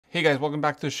Hey guys, welcome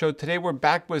back to the show. Today we're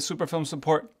back with super film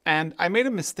support, and I made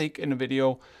a mistake in a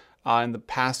video in the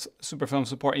past super film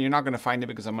support, and you're not going to find it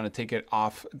because I'm going to take it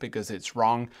off because it's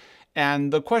wrong.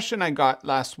 And the question I got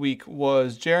last week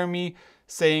was Jeremy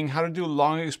saying how to do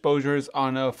long exposures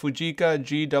on a Fuji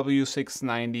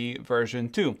GW690 version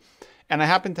 2. And I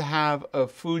happen to have a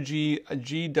Fuji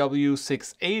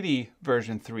GW680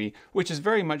 version 3, which is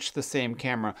very much the same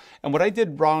camera. And what I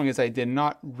did wrong is I did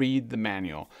not read the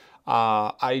manual.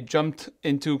 I jumped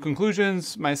into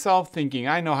conclusions myself thinking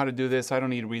I know how to do this. I don't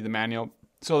need to read the manual.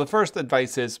 So the first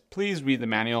advice is please read the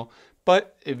manual.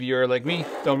 But if you're like me,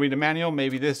 don't read the manual,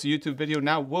 maybe this YouTube video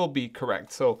now will be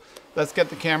correct. So let's get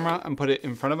the camera and put it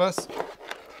in front of us.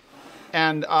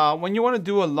 And when you want to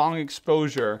do a long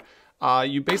exposure,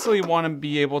 you basically want to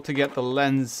be able to get the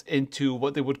lens into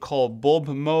what they would call bulb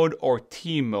mode or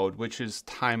T mode, which is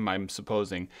time, I'm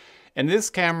supposing. In this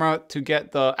camera, to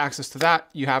get the access to that,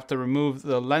 you have to remove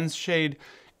the lens shade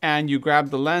and you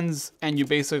grab the lens and you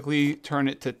basically turn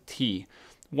it to T.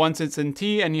 Once it's in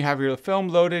T and you have your film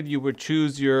loaded, you would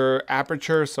choose your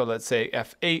aperture. So let's say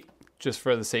f8, just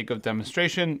for the sake of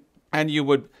demonstration. And you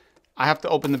would, I have to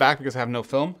open the back because I have no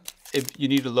film. If you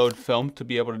need to load film to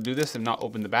be able to do this and not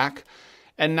open the back.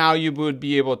 And now you would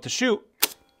be able to shoot.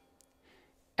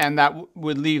 And that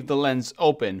would leave the lens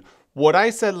open. What I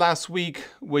said last week,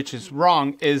 which is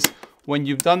wrong, is when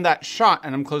you've done that shot,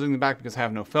 and I'm closing the back because I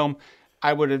have no film,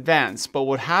 I would advance. But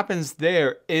what happens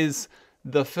there is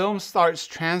the film starts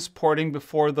transporting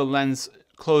before the lens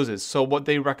closes. So what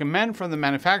they recommend from the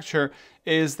manufacturer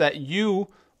is that you,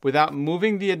 without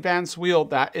moving the advance wheel,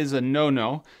 that is a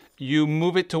no-no, you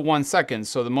move it to 1 second.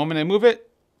 So the moment I move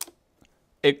it,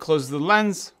 it closes the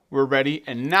lens, we're ready,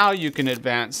 and now you can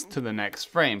advance to the next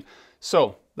frame.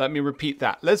 So let me repeat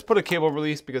that. Let's put a cable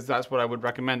release because that's what I would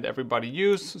recommend everybody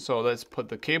use. So let's put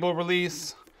the cable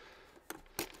release.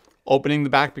 Opening the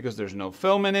back because there's no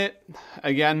film in it.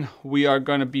 Again, we are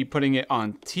going to be putting it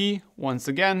on T once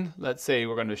again. Let's say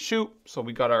we're going to shoot. So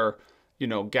we got our,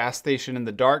 gas station in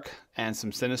the dark and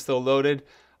some Cinestill loaded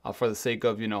for the sake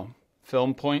of,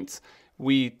 film points.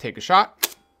 We take a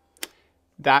shot.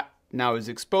 That now is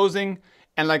exposing.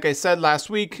 And like I said last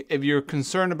week, if you're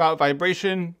concerned about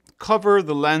vibration, cover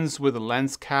the lens with a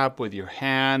lens cap, with your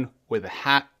hand, with a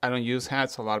hat. I don't use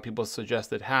hats. A lot of people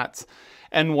suggested hats.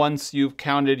 And once you've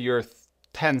counted your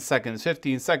 10 seconds,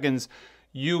 15 seconds,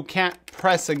 you can't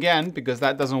press again because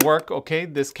that doesn't work. Okay,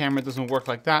 this camera doesn't work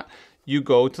like that. You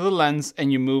go to the lens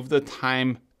and you move the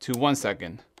time to 1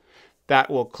 second.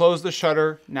 That will close the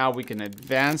shutter. Now we can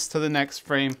advance to the next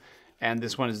frame. And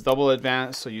this one is double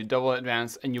advance, so you double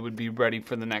advance and you would be ready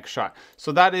for the next shot.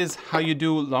 So that is how you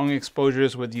do long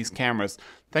exposures with these cameras.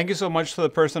 Thank you so much to the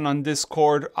person on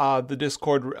Discord, the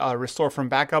Discord Restore from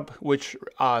Backup, which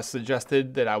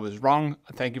suggested that I was wrong.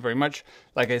 Thank you very much.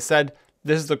 Like I said,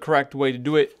 this is the correct way to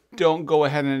do it. Don't go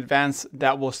ahead and advance.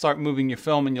 That will start moving your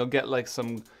film and you'll get like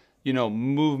some,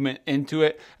 movement into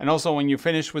it. And also when you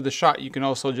finish with the shot, you can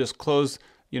also just close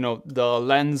the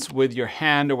lens with your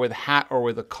hand or with a hat or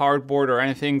with a cardboard or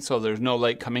anything, so there's no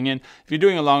light coming in. If you're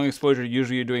doing a long exposure,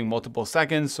 usually you're doing multiple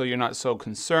seconds, so you're not so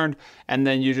concerned. And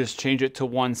then you just change it to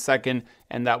 1 second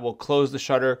and that will close the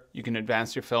shutter. You can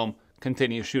advance your film,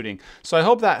 continue shooting. So I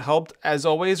hope that helped. As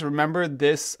always, remember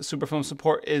this super film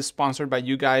support is sponsored by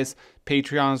you guys,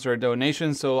 Patreons or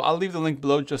donations. So I'll leave the link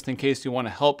below just in case you want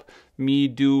to help me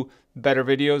do better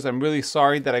videos. I'm really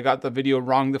sorry that I got the video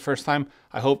wrong the first time.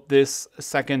 I hope this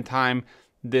second time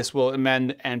this will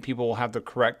amend and people will have the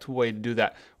correct way to do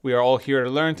that. We are all here to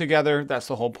learn together. That's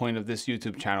the whole point of this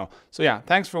YouTube channel. So yeah,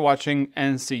 thanks for watching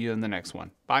and see you in the next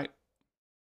one. Bye.